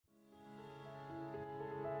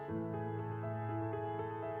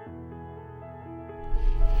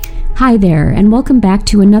Hi there, and welcome back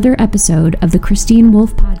to another episode of the Christine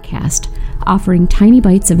Wolf Podcast, offering tiny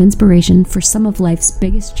bites of inspiration for some of life's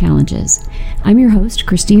biggest challenges. I'm your host,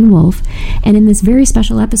 Christine Wolf, and in this very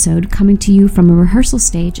special episode, coming to you from a rehearsal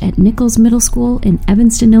stage at Nichols Middle School in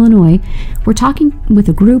Evanston, Illinois, we're talking with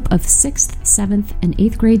a group of 6th, 7th, and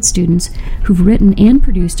 8th grade students who've written and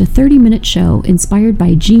produced a 30-minute show inspired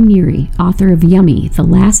by G. Muri, author of Yummy, The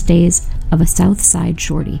Last Days of a South Side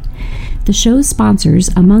Shorty. The show's sponsors,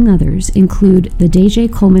 among others, include the DJ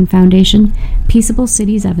Coleman Foundation, Peaceable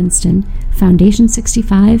Cities Evanston, Foundation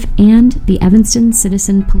 65, and the Evanston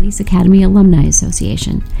Citizen Police Academy Alumni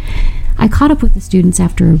Association. I caught up with the students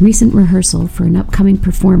after a recent rehearsal for an upcoming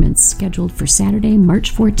performance scheduled for Saturday,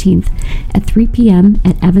 March 14th at 3 p.m.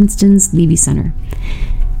 at Evanston's Levy Center.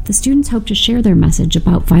 The students hope to share their message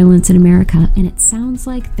about violence in America, and it sounds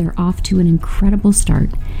like they're off to an incredible start.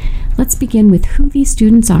 Let's begin with who these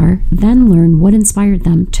students are, then learn what inspired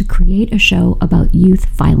them to create a show about youth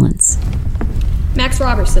violence. Max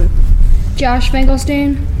Robertson, Josh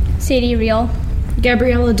Finkelstein, Sadie Reel,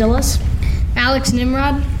 Gabriella Dillis, Alex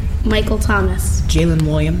Nimrod, Michael Thomas, Jalen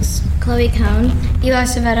Williams, Chloe Cohn, Eli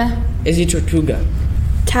Savetta, Izzy Tortuga,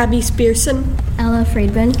 Tabby Spearson, Ella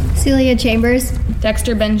Friedman, Celia Chambers,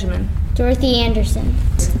 Dexter Benjamin, Dorothy Anderson,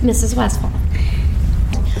 Mrs. Westfall.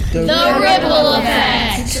 The Ripple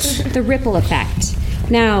Effect. The Ripple Effect.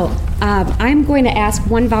 Now, I'm going to ask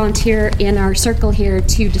one volunteer in our circle here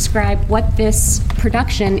to describe what this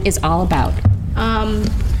production is all about.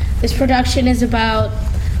 This production is about,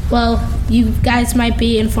 well, you guys might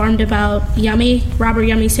be informed about Yummy, Robert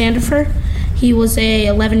Yummy Sandifer. He was a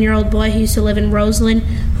 11-year-old boy who used to live in Roseland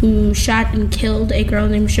who shot and killed a girl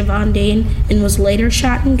named Siobhan Dane and was later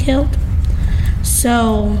shot and killed.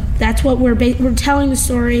 So that's what we're telling the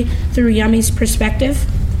story through Yummy's perspective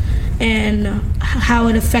and how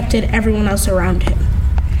it affected everyone else around him.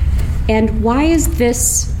 And why is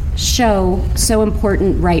this show so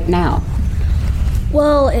important right now?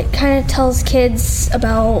 Well, it kind of tells kids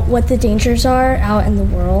about what the dangers are out in the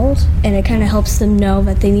world, and it kind of helps them know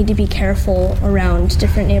that they need to be careful around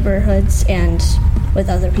different neighborhoods and with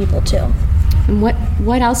other people too. And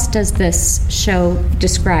what else does this show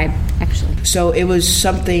describe, actually? So it was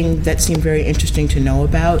something that seemed very interesting to know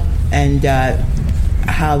about, and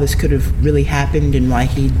how this could have really happened and why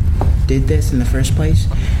he did this in the first place,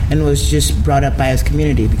 and was just brought up by his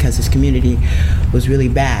community because his community was really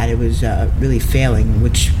bad. It was really failing,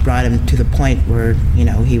 which brought him to the point where,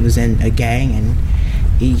 he was in a gang and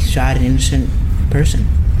he shot an innocent person.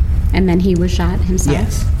 And then he was shot himself?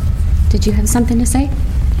 Yes. Did you have something to say?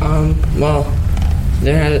 Well,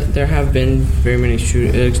 there have been very many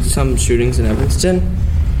some shootings in Evanston,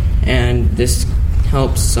 and this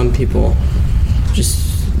helps some people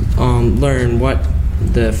just learn what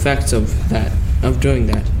the effects of doing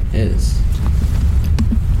that is.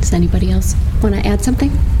 Does anybody else want to add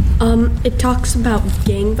something? It talks about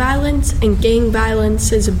gang violence, and gang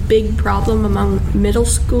violence is a big problem among middle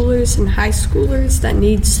schoolers and high schoolers that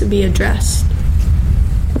needs to be addressed.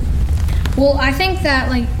 Well, I think that,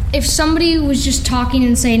 if somebody was just talking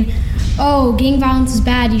and saying, oh, gang violence is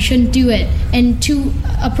bad, you shouldn't do it, and to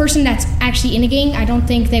a person that's actually in a gang, I don't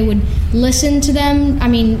think they would listen to them. I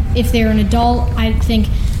mean, if they're an adult, I think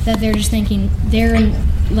that they're just thinking they're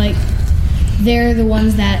the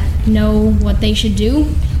ones that know what they should do.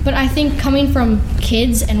 But I think coming from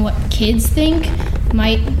kids and what kids think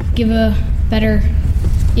might give a better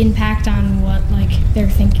impact on what, they're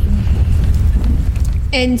thinking.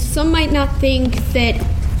 And some might not think that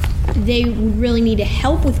they really need to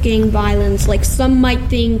help with gang violence. Some might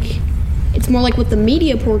think it's more like what the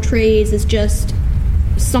media portrays is just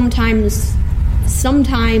sometimes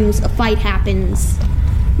a fight happens.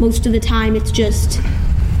 Most of the time it's just,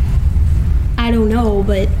 I don't know,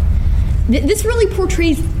 but this really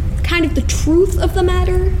portrays kind of the truth of the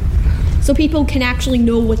matter so people can actually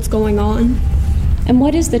know what's going on. And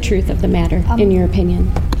what is the truth of the matter, in your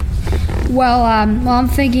opinion? Well, I'm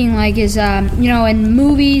thinking in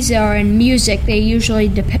movies or in music, they usually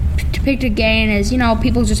depict a gang as,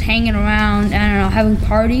 people just hanging around, having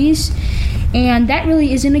parties. And that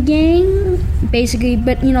really isn't a gang, basically.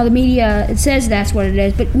 But, the media, it says that's what it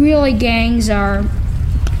is. But really, gangs are,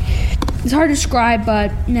 it's hard to describe,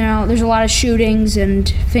 but, there's a lot of shootings and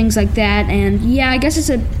things like that. And, yeah, I guess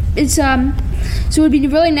so it would be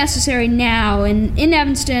really necessary now. And in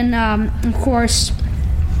Evanston, of course,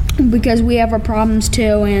 because we have our problems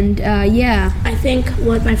too, and yeah. I think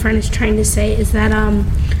what my friend is trying to say is that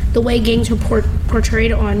the way gangs are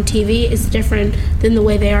portrayed on TV is different than the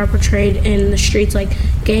way they are portrayed in the streets.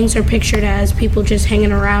 Gangs are pictured as people just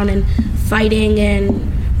hanging around and fighting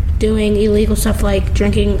and doing illegal stuff like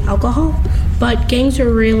drinking alcohol. But gangs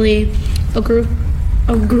are really a group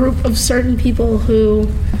of certain people who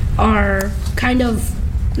are kind of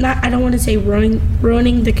I don't want to say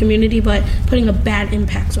ruining the community, but putting a bad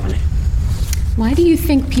impact on it. Why do you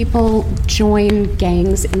think people join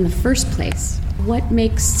gangs in the first place? What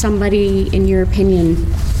makes somebody, in your opinion,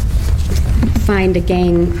 find a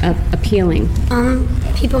gang appealing?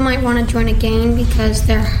 People might want to join a gang because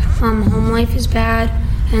their home life is bad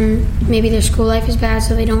and maybe their school life is bad,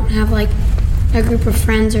 so they don't have like a group of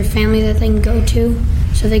friends or family that they can go to.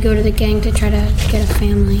 So they go to the gang to try to get a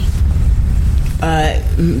family.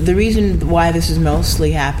 The reason why this is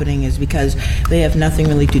mostly happening is because they have nothing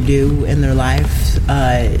really to do in their lives,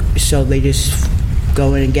 so they just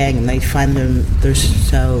go in a gang and they find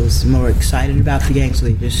themselves more excited about the gang, so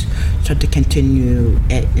they just start to continue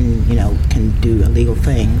it and can do illegal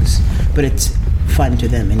things. But it's fun to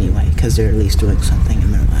them anyway because they're at least doing something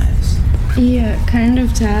in their lives. Yeah, kind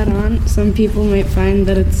of to add on, some people might find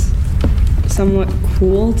that it's somewhat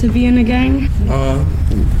cool to be in a gang.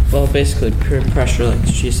 Well, basically peer pressure, like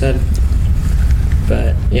she said.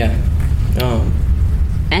 But yeah.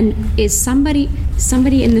 And is somebody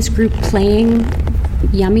in this group playing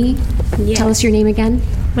Yummy? Yeah. Tell us your name again.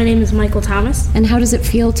 My name is Michael Thomas. And how does it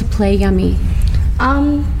feel to play Yummy?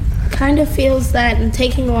 Kind of feels that I'm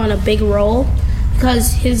taking on a big role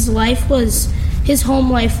because his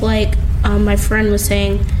home life, like my friend was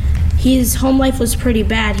saying, his home life was pretty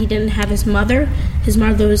bad. He didn't have his mother. His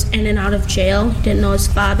mother was in and out of jail. He didn't know his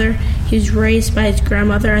father. He was raised by his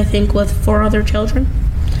grandmother, I think, with 4 other children.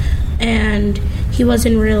 And he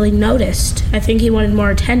wasn't really noticed. I think he wanted more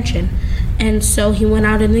attention. And so he went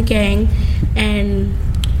out in the gang, and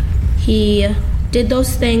he did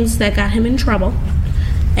those things that got him in trouble.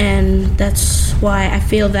 And that's why I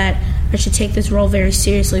feel that I should take this role very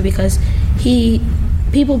seriously, because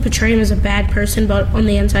people portray him as a bad person, but on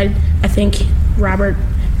the inside, I think Robert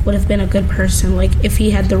would have been a good person, like if he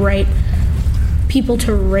had the right people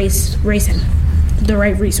to raise him, the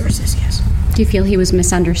right resources, yes. Do you feel he was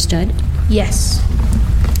misunderstood? Yes.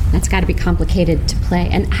 That's got to be complicated to play.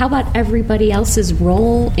 And how about everybody else's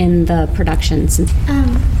role in the productions?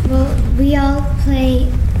 Well, we all try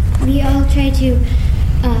to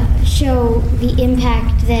show the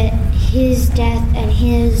impact that his death and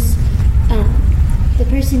the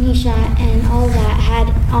person he shot and all that had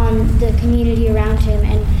on the community around him,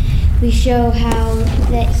 and we show how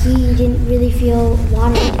that he didn't really feel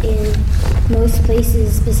wanted in most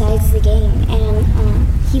places besides the gang, and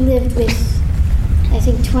he lived with, I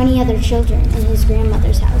think, 20 other children in his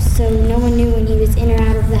grandmother's house, so no one knew when he was in or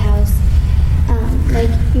out of the house. Like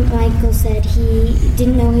Michael said, he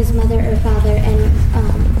didn't know his mother or father, and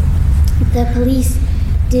the police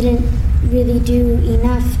didn't really do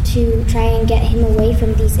enough to try and get him away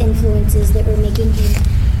from these influences that were making him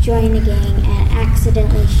join a gang and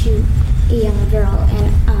accidentally shoot a young girl.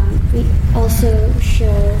 And we also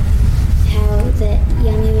show how that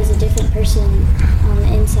Yummy was a different person on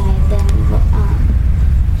the inside than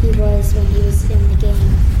he was when he was in the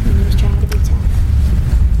gang, when he was trying to be tough.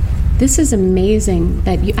 This is amazing.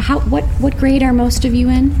 That what grade are most of you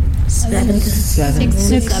in? Seventh,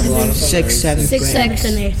 Sixth,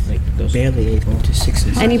 and eighth. Barely able to sixth.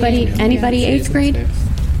 Anybody 8th grade?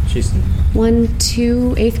 1,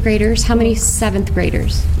 2 8th graders. How many 7th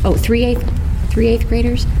graders? Oh, 3 8th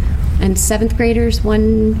graders. And 7th graders,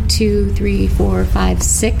 1, 2, 3, 4, 5,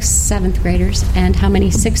 6 7th graders. And how many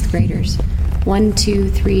 6th graders? 1, 2,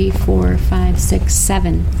 3, 4, 5, 6,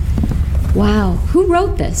 7. Wow. Who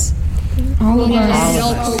wrote this? All of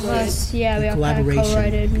us. Yeah, we all kind of collaboration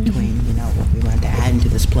co-wrote between what we wanted to add into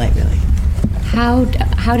this play, really. How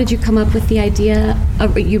did you come up with the idea?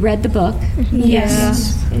 You read the book?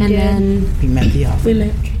 Yes. And then we met the author.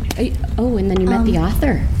 And then you met the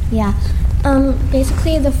author. Yeah.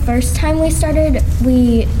 Basically, the first time we started,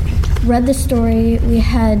 we read the story. We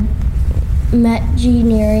had met G.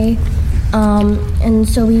 Neary, and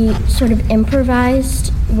so we sort of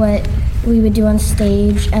improvised what we would do on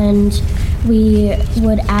stage, and we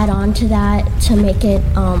would add on to that to make it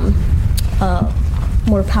a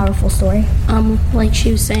more powerful story. Like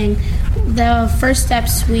she was saying, the first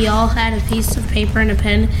steps, we all had a piece of paper and a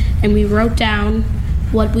pen, and we wrote down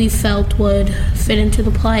what we felt would fit into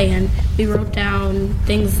the play, and we wrote down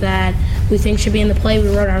things that we think should be in the play.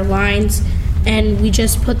 We wrote our lines, and we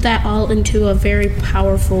just put that all into a very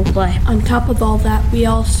powerful play. On top of all that, we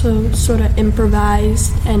also sort of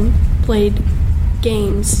improvised and played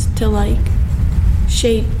games to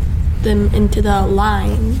shape them into the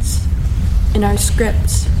lines in our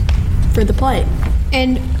scripts for the play.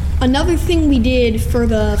 And another thing we did for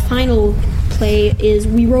the final play is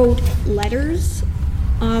we wrote letters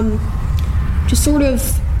to sort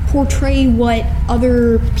of portray what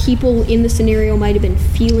other people in the scenario might have been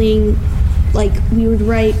feeling. Like, we would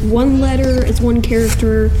write one letter as one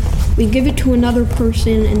character, we'd give it to another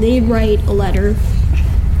person, and they'd write a letter,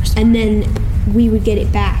 and then we would get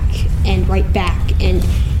it back and write back. And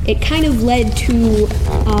it kind of led to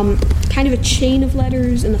kind of a chain of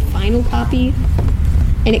letters in the final copy,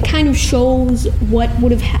 and it kind of shows what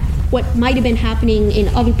might have been happening in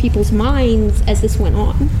other people's minds as this went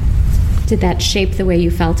on. Did that shape the way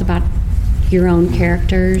you felt about your own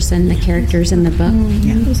characters and the characters in the book?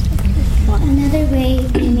 Yeah. Another way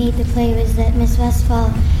we made the play was that Miss Westphal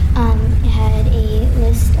had a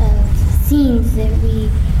list of scenes that we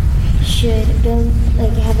should build,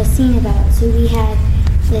 like have a scene about. So we had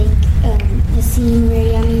like a scene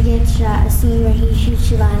where Yummy gets shot, a scene where he shoots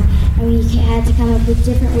Siobhan, and we had to come up with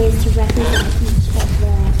different ways to represent each of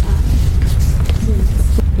the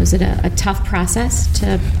scenes. Was it a tough process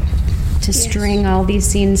to string all these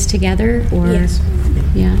scenes together? Or Yes.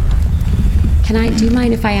 Yeah. Do you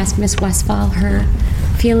mind if I ask Miss Westphal her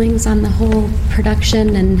feelings on the whole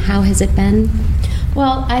production and how has it been?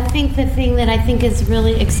 Well, I think the thing that I think is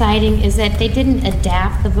really exciting is that they didn't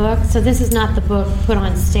adapt the book. So this is not the book put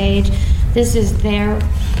on stage. This is their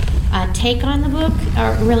take on the book,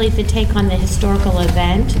 or really the take on the historical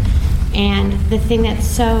event. And the thing that's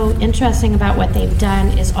so interesting about what they've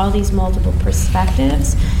done is all these multiple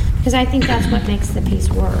perspectives, because I think that's what makes the piece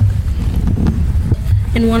work.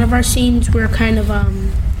 In one of our scenes, we're kind of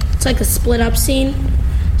it's like a split up scene.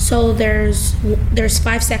 So there's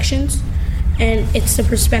 5 sections, and it's the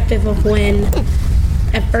perspective of when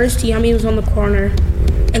at first Yummy was on the corner,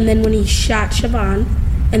 and then when he shot Siobhan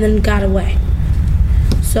and then got away.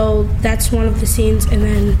 So that's one of the scenes, and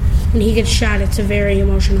then when he gets shot, it's a very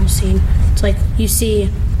emotional scene. It's like you see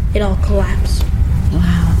it all collapse.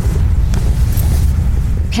 Wow.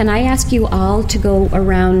 Can I ask you all to go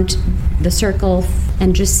around the circle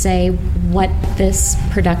and just say what this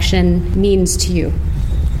production means to you?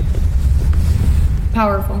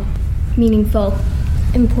 Powerful. Meaningful.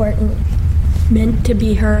 Important. Meant to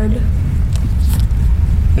be heard.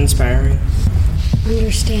 Inspiring.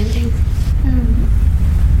 Understanding.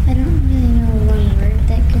 I don't really know one word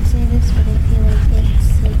that could say this, but I feel like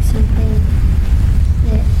it's like something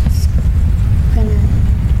that's gonna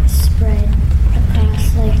spread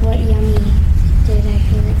across, like what Yummy did. I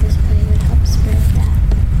feel like this play would help spread that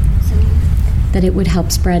somehow. That it would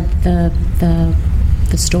help spread the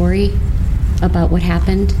story about what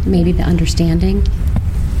happened, maybe the understanding?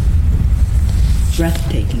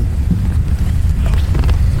 Breathtaking.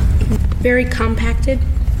 Very compacted.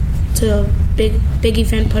 It's a big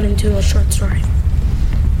event put into a short story.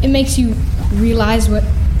 It makes you realize what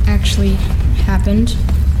actually happened.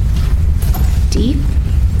 Deep?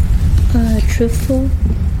 Truthful.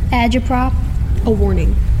 Agitprop, a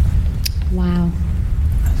warning. Wow.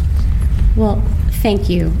 Well, thank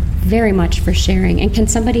you very much for sharing. And can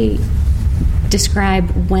somebody describe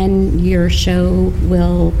when your show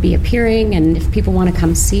will be appearing and if people want to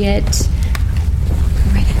come see it?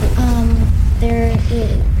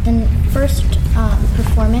 The first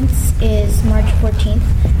performance is March 14th,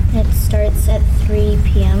 and it starts at 3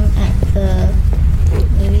 p.m. at the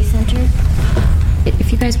Movie Center.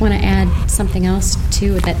 If you guys want to add something else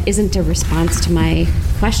too that isn't a response to my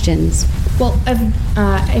questions. Well,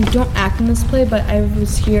 I don't act in this play, but I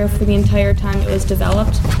was here for the entire time it was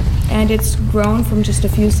developed, and it's grown from just a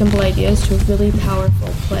few simple ideas to a really powerful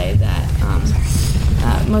play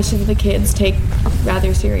that most of the kids take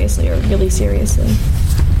rather seriously, or really seriously.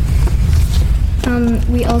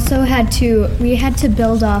 We also had to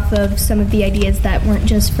build off of some of the ideas that weren't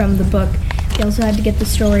just from the book. We also had to get the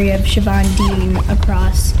story of Siobhan Dean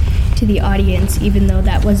across to the audience, even though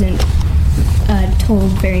that wasn't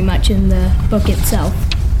told very much in the book itself.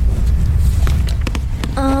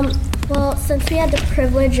 Well, since we had the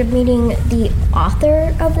privilege of meeting the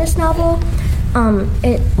author of this novel,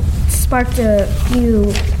 it sparked a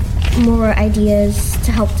few more ideas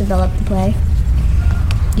to help develop the play.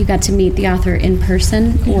 You got to meet the author in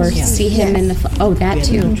person or see him in the... Oh, that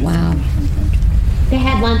too. Wow. They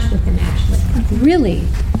had lunch with him, actually. Really?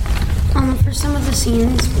 For some of the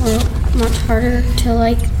scenes were much harder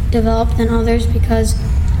to develop than others because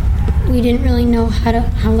we didn't really know how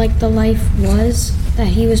the life was that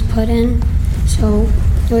he was put in. So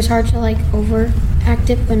it was hard to overact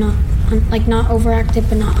it, but not overact it,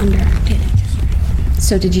 but not underact it.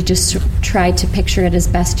 So did you just try to picture it as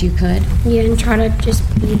best you could? Yeah, and try to just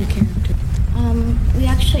be the character. We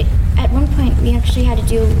actually, at one point, we actually had to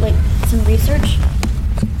do some research.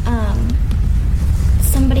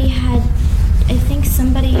 Somebody had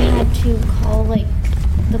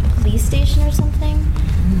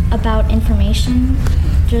information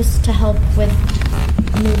just to help with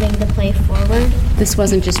moving the play forward. This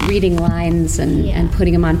wasn't just reading lines and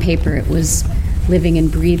putting them on paper. It was living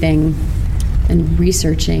and breathing and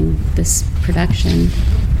researching this production.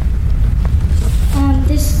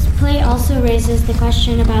 This play also raises the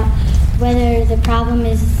question about whether the problem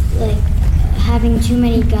is like having too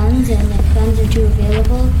many guns and that guns are too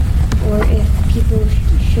available, or if people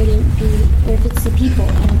shouldn't be, or if it's the people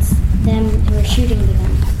and it's them who are shooting the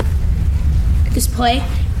guns. This play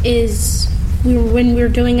is, when we're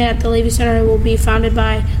doing it at the Levy Center, it will be founded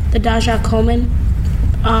by the Daja Coleman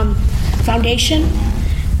Foundation,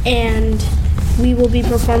 and we will be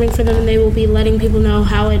performing for them, and they will be letting people know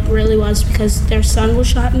how it really was, because their son was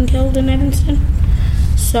shot and killed in Evanston.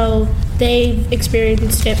 So they've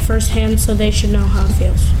experienced it firsthand, so they should know how it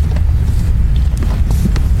feels.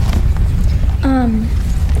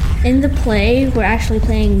 In the play, we're actually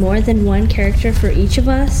playing more than one character for each of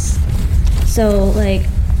us. So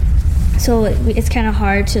it's kind of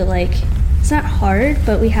hard to it's not hard,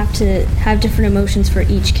 but we have to have different emotions for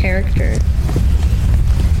each character.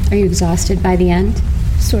 Are you exhausted by the end?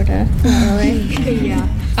 Sorta. Not really. Yeah.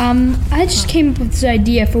 I just came up with this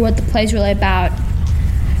idea for what the play's really about.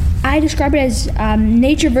 I describe it as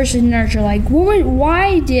nature versus nurture. Like,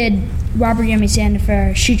 why did Robert Yummy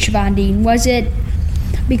Sandifer shoot Siobhan Dean? Was it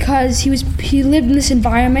because he lived in this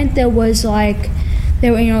environment that was like,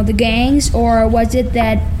 there were, the gangs, or was it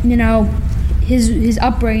that, his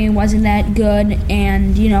upbringing wasn't that good,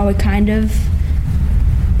 and, it kind of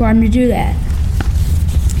brought him to do that?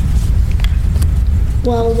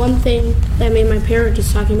 Well, one thing that me and my parent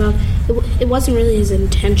just talking about, it wasn't really his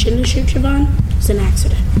intention to shoot Siobhan. It was an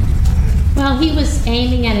accident. Well, he was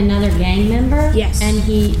aiming at another gang member. Yes. And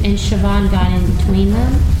Siobhan got in between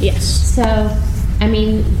them. Yes. So,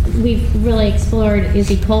 we've really explored, is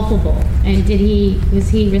he culpable? And was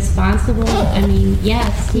he responsible?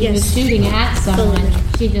 Yes, he was shooting at someone.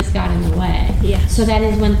 She just got in the way. Yes. So that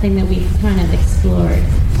is one thing that we've kind of explored.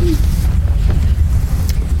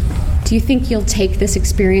 Do you think you'll take this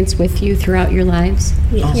experience with you throughout your lives?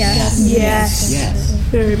 Yes.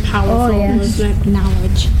 Very powerful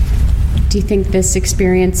knowledge. Do you think this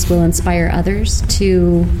experience will inspire others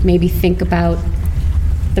to maybe think about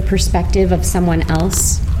the perspective of someone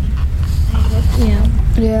else?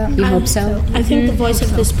 Yeah. You hope so? I think the voice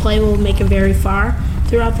of this play will make it very far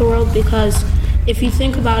throughout the world, because if you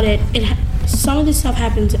think about it, some of this stuff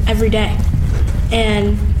happens every day.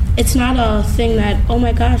 And it's not a thing that, oh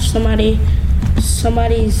my gosh, somebody's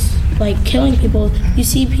like killing people. You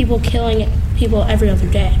see people killing people every other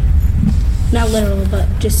day. Not literally, but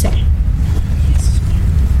just saying.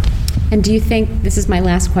 And do you think, this is my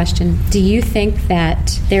last question, do you think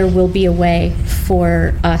that there will be a way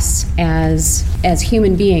for us as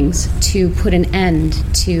human beings to put an end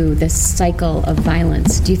to this cycle of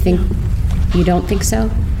violence? Do you think, you don't think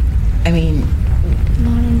so?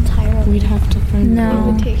 Not entirely. We'd have to find No.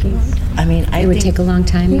 a way to take It would take a long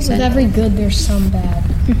time, you With said? every good, there's some bad.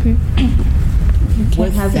 You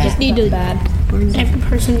can't have just need to bad.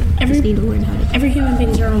 Every human being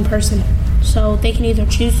is their own person. So they can either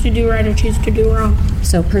choose to do right or choose to do wrong.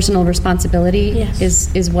 So personal responsibility Yes.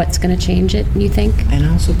 is what's going to change it, you think? And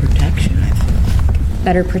also protection, I feel.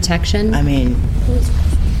 Better protection?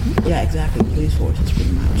 Yeah, exactly. Police forces,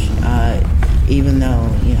 pretty much. Even though,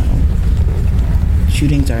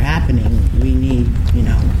 shootings are happening, we need,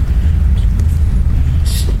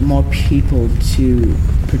 more people to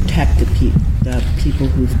protect the people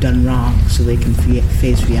who've done wrong, so they can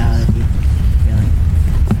face reality. Really.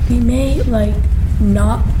 We may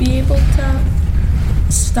not be able to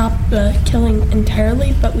stop the killing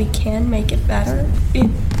entirely, but we can make it better. It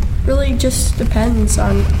really just depends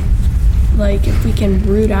on if we can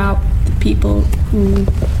root out the people who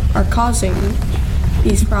are causing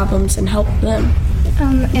these problems and help them.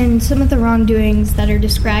 And some of the wrongdoings that are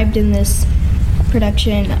described in this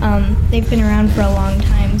production, they've been around for a long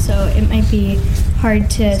time, so it might be hard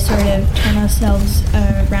to sort of turn ourselves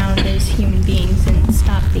around as human beings and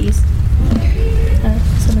stop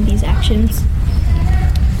some of these actions.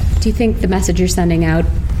 Do you think the message you're sending out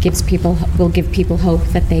will give people hope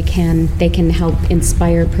that they can help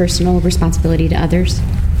inspire personal responsibility to others?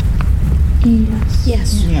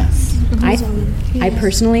 Yes. I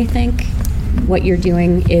personally think what you're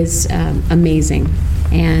doing is amazing,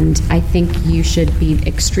 and I think you should be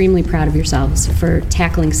extremely proud of yourselves for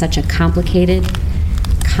tackling such a complicated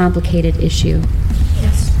issue.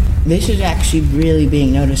 Yes. This is actually really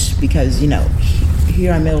being noticed because,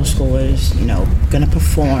 here are middle schoolers, going to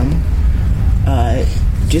perform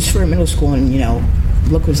just for middle school, and,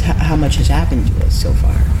 look how much has happened to us so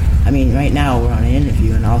far. I mean, right now we're on an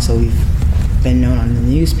interview, and also we've been known on the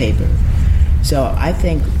newspaper. So I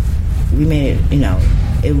think we made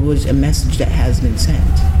it, it was a message that has been sent,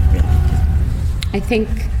 really. I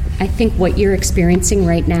think what you're experiencing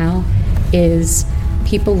right now is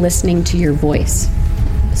people listening to your voice.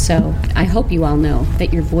 So I hope you all know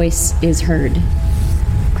that your voice is heard,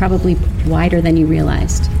 probably wider than you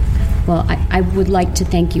realized. Well, I would like to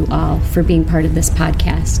thank you all for being part of this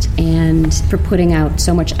podcast and for putting out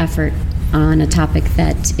so much effort on a topic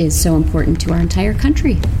that is so important to our entire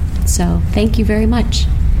country. So thank you very much.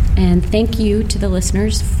 And thank you to the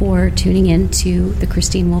listeners for tuning in to the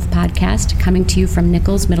Christine Wolf Podcast, coming to you from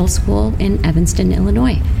Nichols Middle School in Evanston,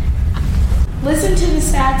 Illinois. Listen to the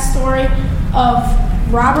sad story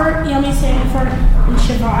of Robert Yummy Sandiford and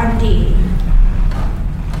Siobhan D.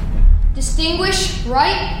 Distinguish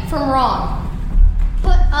right from wrong.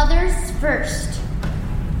 Put others first.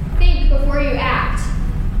 Think before you act.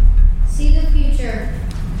 See the future.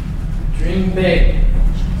 Dream big.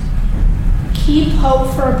 Keep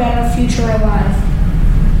hope for a better future alive.